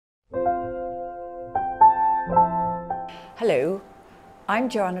Hello, I'm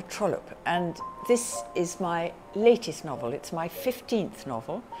Joanna Trollope, and this is my latest novel. It's my 15th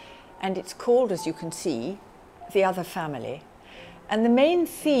novel, and it's called, as you can see, The Other Family. And the main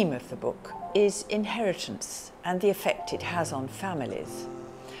theme of the book is inheritance and the effect it has on families.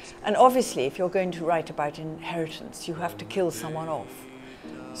 And obviously, if you're going to write about inheritance, you have to kill someone off.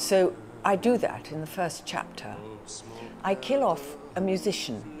 So I do that in the first chapter. I kill off a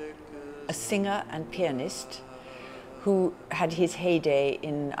musician, a singer and pianist, who had his heyday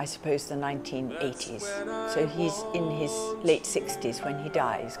in, I suppose, the 1980s. So he's in his late 60s when he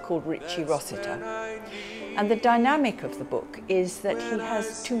dies, called Richie Rossiter. And the dynamic of the book is that he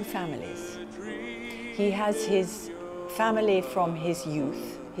has two families. He has his family from his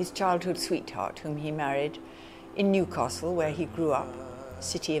youth, his childhood sweetheart, whom he married in Newcastle, where he grew up,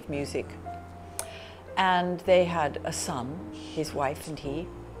 city of music. And they had a son, his wife and he.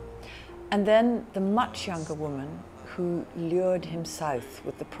 And then the much younger woman who lured him south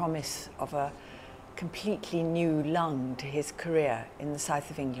with the promise of a completely new lung to his career in the south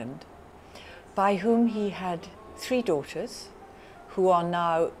of England, by whom he had 3 daughters who are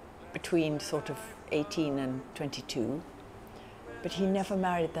now between sort of 18 and 22, but he never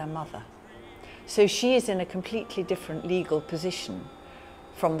married their mother. So she is in a completely different legal position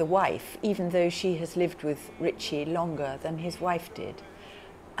from the wife, even though she has lived with Richie longer than his wife did.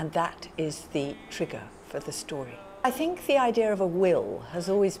 And that is the trigger for the story. I think the idea of a will has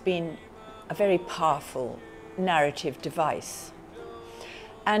always been a very powerful narrative device.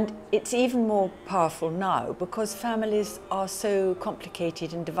 And it's even more powerful now because families are so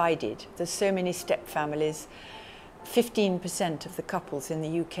complicated and divided. There's so many step families. 15% of the couples in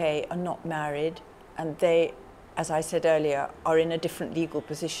the UK are not married, and they, as I said earlier, are in a different legal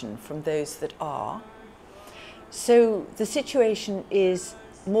position from those that are. So the situation is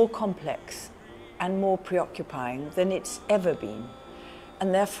more complex and more preoccupying than it's ever been,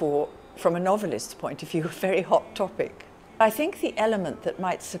 and therefore, from a novelist's point of view, a very hot topic. I think the element that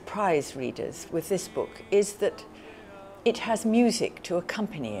might surprise readers with this book is that it has music to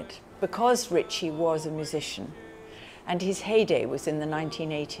accompany it. Because Richie was a musician, and his heyday was in the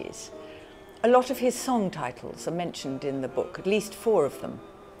 1980s, a lot of his song titles are mentioned in the book, at least 4 of them.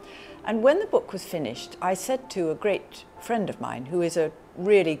 And when the book was finished, I said to a great friend of mine, who is a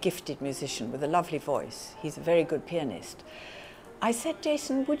really gifted musician with a lovely voice, he's a very good pianist, I said,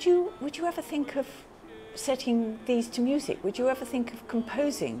 Jason, would you ever think of setting these to music? Would you ever think of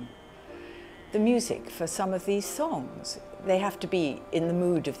composing the music for some of these songs? They have to be in the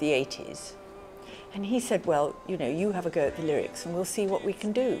mood of the 80s. And he said, well, you know, you have a go at the lyrics and we'll see what we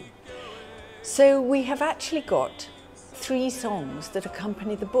can do. So we have actually got 3 songs that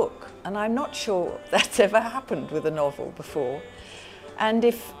accompany the book, and I'm not sure that's ever happened with a novel before. And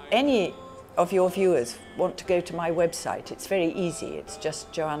if any of your viewers want to go to my website, it's very easy, it's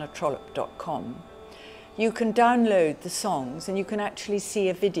just joannatrollope.com. You can download the songs and you can actually see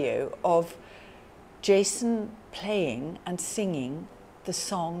a video of Jason playing and singing the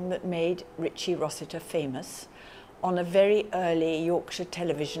song that made Richie Rossiter famous on a very early Yorkshire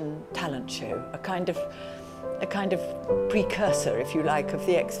television talent show, a kind of precursor, if you like, of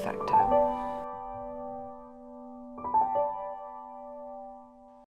the X Factor.